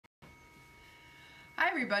Hi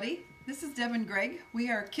everybody, this is Deb and Greg. We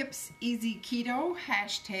are Kip's Easy Keto,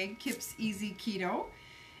 hashtag Kip's Easy Keto,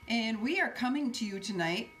 and we are coming to you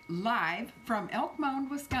tonight live from Elk Mound,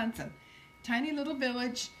 Wisconsin. Tiny little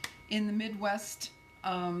village in the Midwest,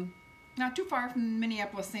 not too far from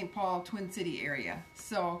Minneapolis, St. Paul, Twin City area.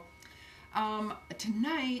 So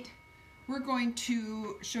tonight we're going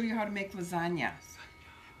to show you how to make lasagna.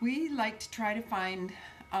 We like to try to find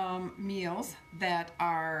meals that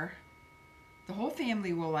are the whole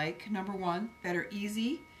family will like, number one, that are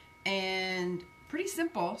easy and pretty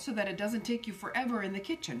simple so that it doesn't take you forever in the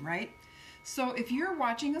kitchen, right? So if you're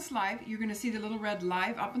watching us live, you're going to see the little red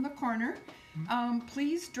live up in the corner.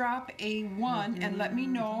 Please drop a 1 and let me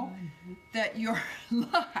know that you're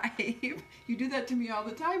live. You do that to me all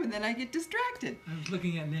the time and then I get distracted. I was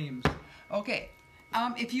looking at names. Okay.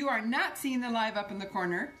 If you are not seeing the live up in the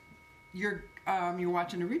corner, you're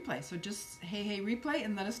watching a replay. So just hey replay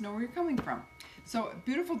and let us know where you're coming from. So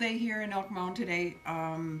beautiful day here in Elk Mound today.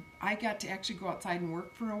 I got to actually go outside and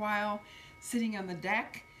work for a while, sitting on the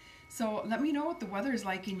deck. So let me know what the weather is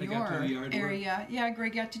like in your area. Work. Yeah,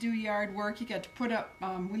 Greg got to do yard work. He got to put up,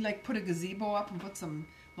 we put a gazebo up and put some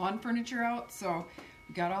lawn furniture out. So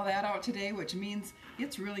we got all that out today, which means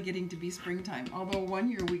it's really getting to be springtime. Although one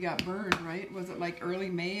year we got burned, right? Was it like early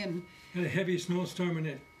May and had a heavy snowstorm and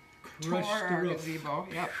it crushed the roof. Gazebo.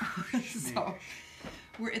 Yep. So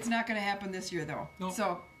it's not going to happen this year though. Nope.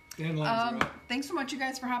 So thanks so much you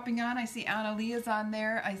guys for hopping on. I see Anna Lee is on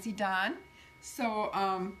there. I see Don. So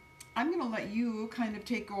I'm going to let you kind of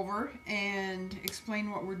take over and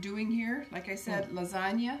explain what we're doing here. Like I said,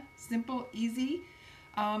 lasagna, simple, easy.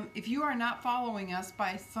 If you are not following us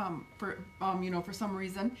for some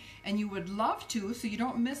reason, and you would love to, so you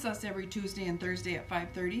don't miss us every Tuesday and Thursday at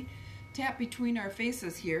 5:30, tap between our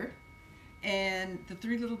faces here, and the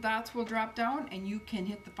 3 little dots will drop down, and you can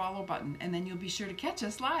hit the follow button, and then you'll be sure to catch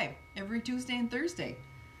us live every Tuesday and Thursday.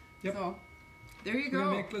 Yep. So there you go. We're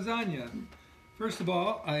going to make lasagna. First of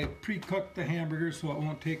all, I pre-cooked the hamburger so it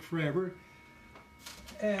won't take forever.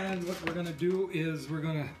 And what we're going to do is we're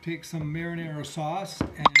going to take some marinara sauce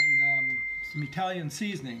and some Italian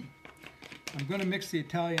seasoning. I'm going to mix the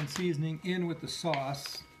Italian seasoning in with the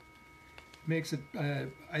sauce. Makes it,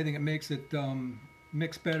 I think it makes it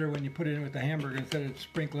mix better when you put it in with the hamburger instead of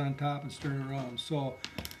sprinkling on top and stirring around. So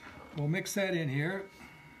we'll mix that in here.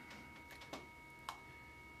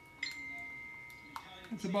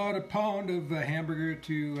 It's about a pound of hamburger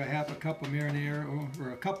to half a cup of marinara,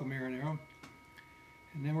 or a cup of marinara.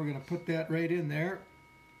 And then we're going to put that right in there.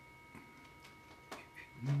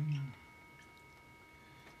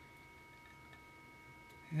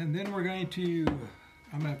 And then we're going to,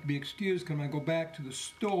 I'm going to have to be excused because I'm going to go back to the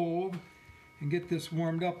stove and get this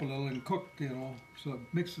warmed up a little and cooked, so it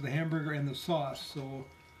mixes the hamburger and the sauce. So, hold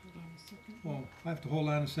on a second. Well, I have to hold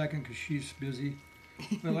on a second because she's busy.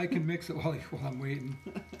 Well, I can mix it while I'm waiting.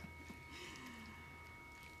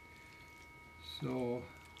 So,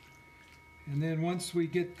 and then once we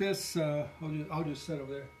get this, I'll just set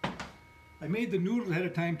over there. I made the noodles ahead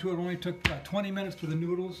of time too. It only took 20 minutes for the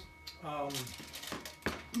noodles.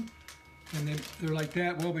 And they're like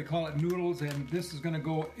that. Well, we call it noodles, and this is going to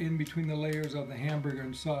go in between the layers of the hamburger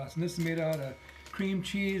and sauce. And this is made out of cream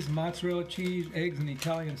cheese, mozzarella cheese, eggs, and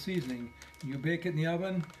Italian seasoning. You bake it in the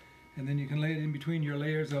oven, and then you can lay it in between your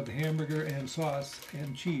layers of the hamburger and sauce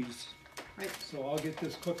and cheese. Right. So I'll get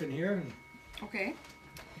this cooking here. Okay.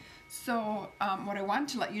 So what I wanted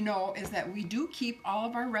to let you know is that we do keep all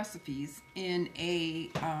of our recipes in a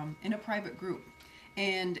private group,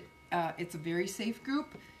 and it's a very safe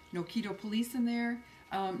group. No keto police in there.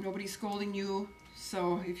 Nobody's scolding you.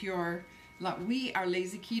 So if you're, we are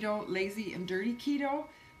lazy keto, lazy and dirty keto.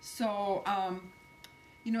 So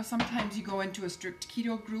sometimes you go into a strict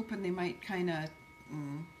keto group and they might kind of,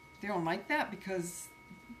 they don't like that because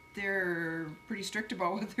they're pretty strict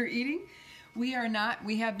about what they're eating. We are not.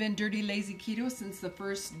 We have been dirty, lazy keto since the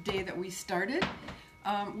first day that we started,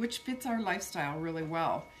 which fits our lifestyle really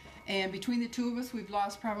well. And between the two of us, we've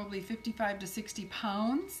lost probably 55 to 60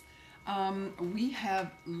 pounds. We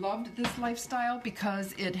have loved this lifestyle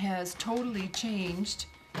because it has totally changed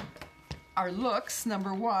our looks,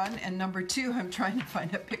 number one, and number two, I'm trying to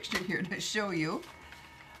find a picture here to show you.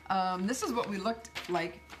 This is what we looked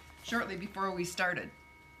like shortly before we started.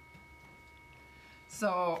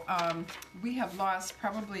 So we have lost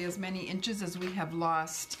probably as many inches as we have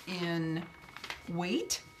lost in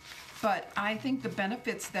weight, but I think the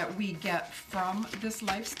benefits that we get from this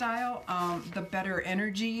lifestyle, the better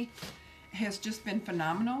energy, has just been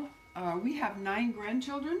phenomenal. We have 9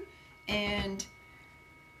 grandchildren, and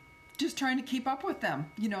just trying to keep up with them,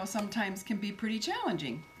 sometimes can be pretty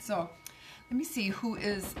challenging. So Let me see who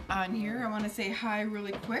is on here. I want to say hi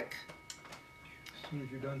really quick. As soon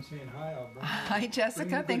as you're done saying hi, I'll bring Hi,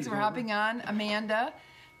 Jessica. Thanks for hopping on. Amanda,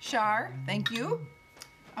 Shar, thank you.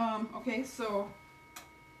 Okay, so,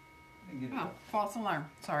 false alarm.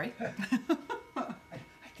 Sorry. I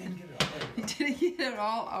didn't get it all right. You didn't get it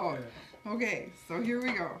all out. Okay, so here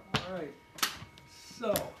we go. All right.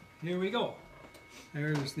 So, here we go.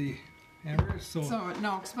 There's the hamburger. So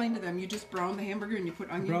now explain to them. You just brown the hamburger and you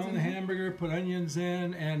put onions in. Brown the hamburger, put onions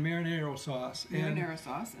in, and marinara sauce. Marinara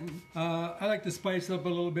sauce. And I like to spice it up a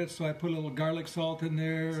little bit, so I put a little garlic salt in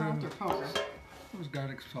there. Salt or powder? It was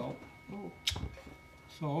garlic salt. Oh.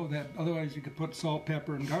 So that otherwise you could put salt,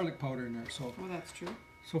 pepper, and garlic powder in there. So. Well, that's true.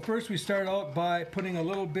 So first we start out by putting a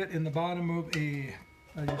little bit in the bottom of a,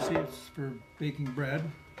 as you see, it's for baking bread.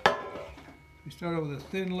 We start out with a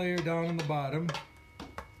thin layer down on the bottom.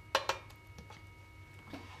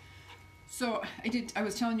 So I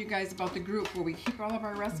was telling you guys about the group where we keep all of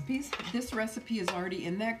our recipes. This recipe is already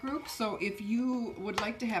in that group, so if you would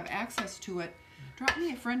like to have access to it, drop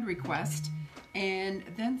me a friend request and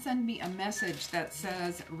then send me a message that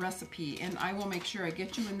says recipe, and I will make sure I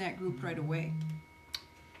get you in that group right away.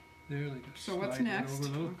 There, so what's next?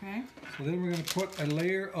 Okay. So then we're going to put a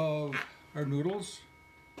layer of our noodles.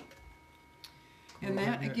 And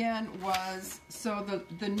that again was, so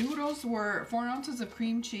the noodles were 4 ounces of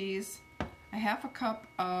cream cheese, a half a cup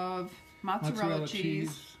of mozzarella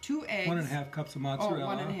cheese, 2 eggs. 1.5 cups of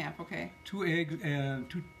mozzarella. Oh, 1.5, okay. 2 eggs and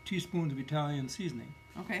 2 teaspoons of Italian seasoning.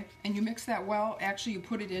 Okay, and you mix that well. Actually, you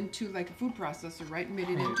put it into like a food processor, right? And made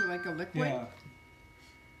it into like a liquid. Yeah.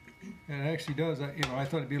 And it actually does. I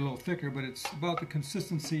thought it'd be a little thicker, but it's about the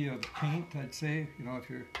consistency of paint, I'd say. If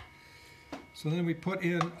you're. So then we put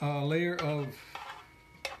in a layer of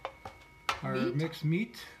our mixed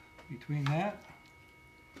meat between that.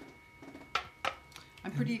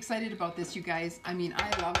 I'm pretty excited about this, you guys. I mean, I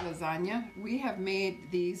love lasagna. We have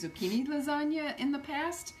made the zucchini lasagna in the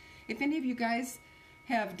past. If any of you guys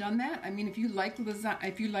have done that, I mean, if you like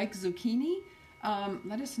zucchini,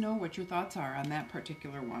 let us know what your thoughts are on that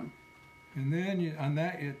particular one. And then on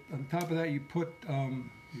top of that, you put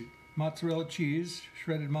mozzarella cheese,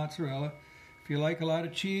 shredded mozzarella. If you like a lot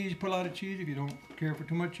of cheese, put a lot of cheese. If you don't care for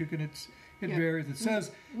too much, you can. It varies. It says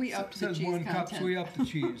we upped the cheese 1 cup, so we up the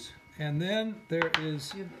cheese. And then there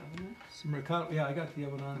is you have the oven? some ricotta. Yeah, I got the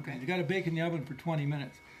oven on. Okay. You got to bake in the oven for 20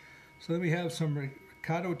 minutes. So then we have some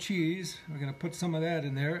ricotta cheese. We're going to put some of that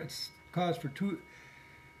in there. It's cost for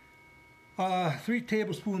 3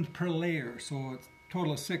 tablespoons per layer. So it's a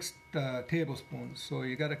total of 6 tablespoons. So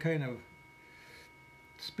you got to kind of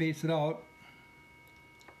space it out.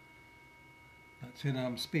 Not saying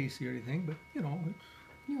I'm spacey or anything, but you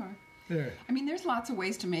are. There. I mean, there's lots of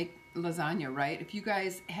ways to make lasagna, right? If you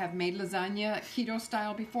guys have made lasagna keto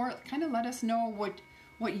style before, kind of let us know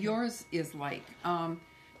what yours is like.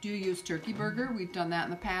 Do you use turkey burger? We've done that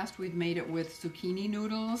in the past. We've made it with zucchini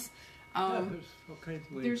noodles. There's all kinds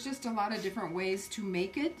of ways. There's just a lot of different ways to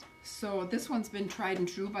make it. So this one's been tried and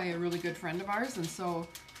true by a really good friend of ours, and so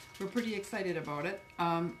we're pretty excited about it.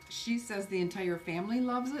 She says the entire family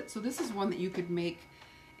loves it, so this is one that you could make,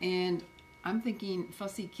 and I'm thinking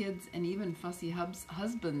fussy kids and even fussy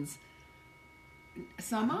husbands.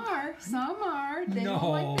 Some are. They don't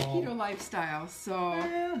like the keto lifestyle, so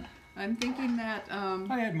I'm thinking that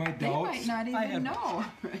I had my doubts. They might not even know.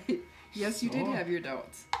 Right? Yes, you did have your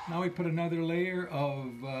doubts. Now we put another layer of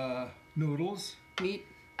noodles. Meat.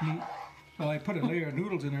 Well, I put a layer of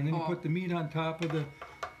noodles in there, and then you put the meat on top of the.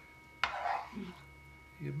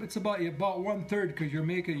 It's about 1/3 because you're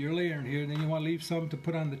layering here, and then you want to leave some to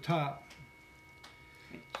put on the top.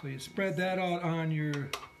 So you spread that out on your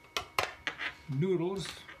noodles.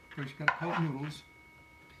 First, you got to cut noodles.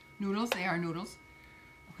 Noodles, they are noodles.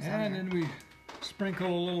 And then we sprinkle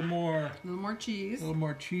a little more. A little more cheese. A little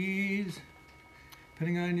more cheese.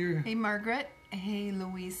 Depending on your. Hey, Margaret. Hey,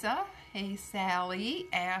 Louisa. Hey, Sally,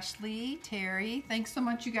 Ashley, Terry. Thanks so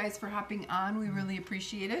much, you guys, for hopping on. We really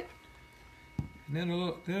appreciate it. And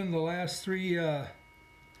then the last 3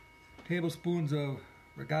 tablespoons of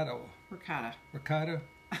ricotta. Well,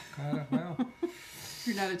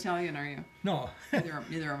 you're not Italian, are you? No.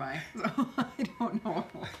 Neither am I. So I don't know.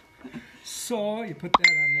 So you put that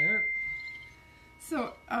on there.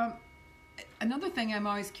 So another thing I'm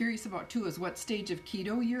always curious about too is what stage of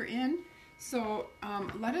keto you're in. So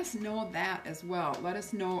let us know that as well. Let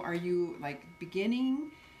us know, are you like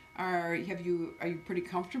beginning? Are you pretty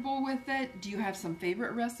comfortable with it? Do you have some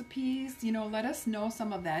favorite recipes? Let us know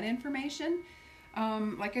some of that information.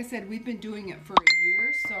 Like I said, we've been doing it for a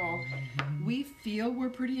year, so we feel we're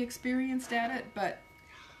pretty experienced at it, but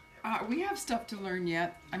We have stuff to learn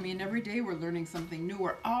yet. I mean, every day we're learning something new.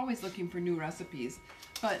 We're always looking for new recipes.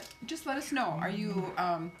 But just let us know. Are you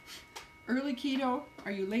early keto?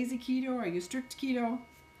 Are you lazy keto? Are you strict keto?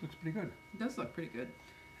 Looks pretty good. It does look pretty good.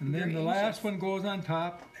 And then the last one goes on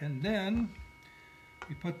top, and then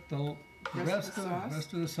we put the rest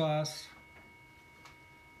of the sauce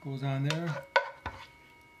goes on there.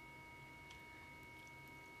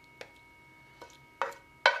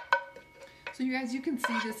 So you guys, you can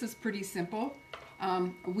see this is pretty simple.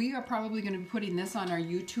 We are probably going to be putting this on our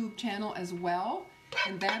YouTube channel as well,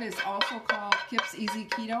 and that is also called Kip's Easy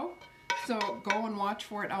Keto. So go and watch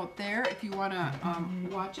for it out there if you want to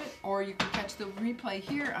watch it, or you can catch the replay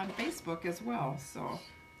here on Facebook as well. So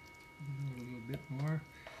a little bit more,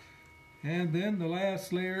 and then the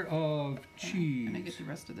last layer of cheese. Can I get the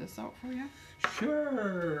rest of this out for you?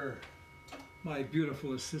 Sure, my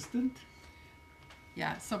beautiful assistant.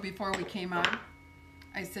 Yeah, so before we came on,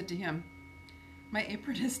 I said to him, my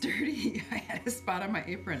apron is dirty. I had a spot on my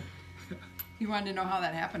apron. He wanted to know how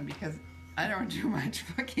that happened because I don't do much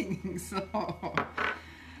cooking, so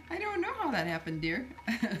I don't know how that happened, dear.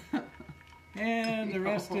 And the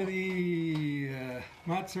rest of the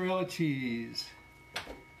mozzarella cheese.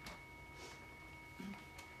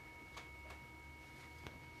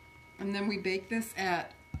 And then we bake this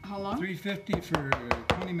at how long? 350 for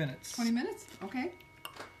 20 minutes. 20 minutes? Okay.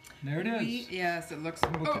 There it is. Yes, it looks...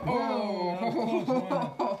 That it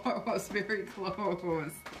was very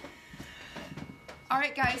close. All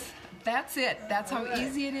right, guys. That's it. That's how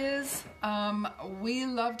easy it is. We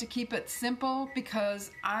love to keep it simple because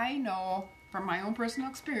I know from my own personal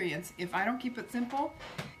experience, if I don't keep it simple,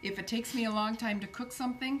 if it takes me a long time to cook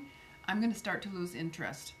something, I'm going to start to lose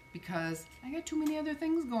interest because I got too many other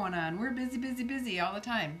things going on. We're busy, busy, busy all the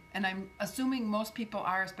time. And I'm assuming most people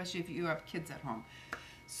are, especially if you have kids at home.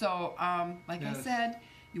 So, like I said,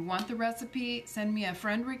 you want the recipe, send me a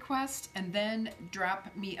friend request, and then drop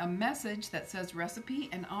me a message that says recipe,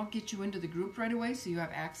 and I'll get you into the group right away so you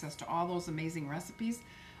have access to all those amazing recipes.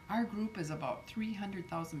 Our group is about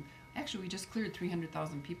 300,000. Actually, we just cleared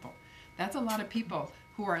 300,000 people. That's a lot of people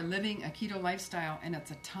who are living a keto lifestyle, and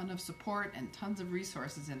it's a ton of support and tons of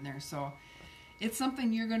resources in there. So it's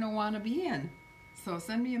something you're going to want to be in. So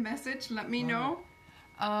send me a message. Let me know.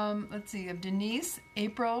 Let's see. Denise,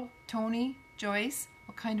 April, Tony, Joyce.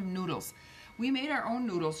 What kind of noodles? We made our own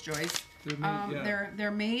noodles, Joyce.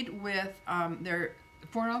 They're made with they're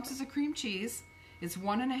 4 ounces of cream cheese. It's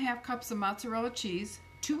 1.5 cups of mozzarella cheese,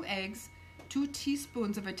 2 eggs, 2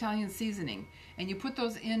 teaspoons of Italian seasoning, and you put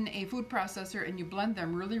those in a food processor and you blend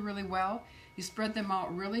them really, really well. You spread them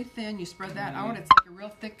out really thin. You spread that out. It's like a real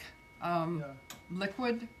thick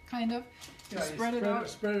liquid, kind of. Yeah, spread it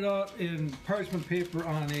out in parchment paper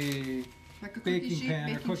on a baking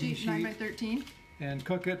pan or cooking sheet. 9 by 13. And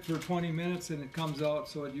cook it for 20 minutes, and it comes out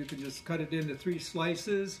so you can just cut it into 3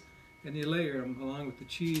 slices, and you layer them along with the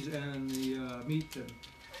cheese and the meat.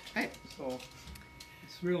 Right. So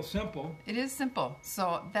it's real simple. It is simple.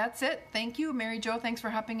 So that's it. Thank you, Mary Jo. Thanks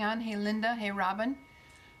for hopping on. Hey, Linda. Hey, Robin.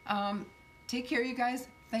 Take care, you guys.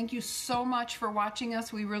 Thank you so much for watching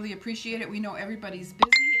us. We really appreciate it. We know everybody's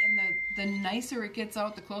busy, and the nicer it gets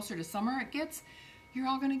out, the closer to summer it gets, you're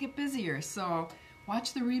all going to get busier. So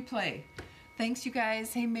watch the replay. Thanks, you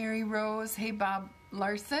guys. Hey, Mary Rose. Hey, Bob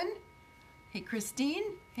Larson. Hey, Christine.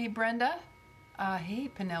 Hey, Brenda. Hey,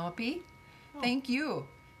 Penelope. Thank you.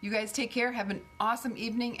 You guys take care. Have an awesome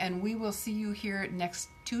evening, and we will see you here next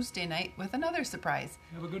Tuesday night with another surprise.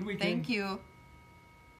 Have a good weekend. Thank you.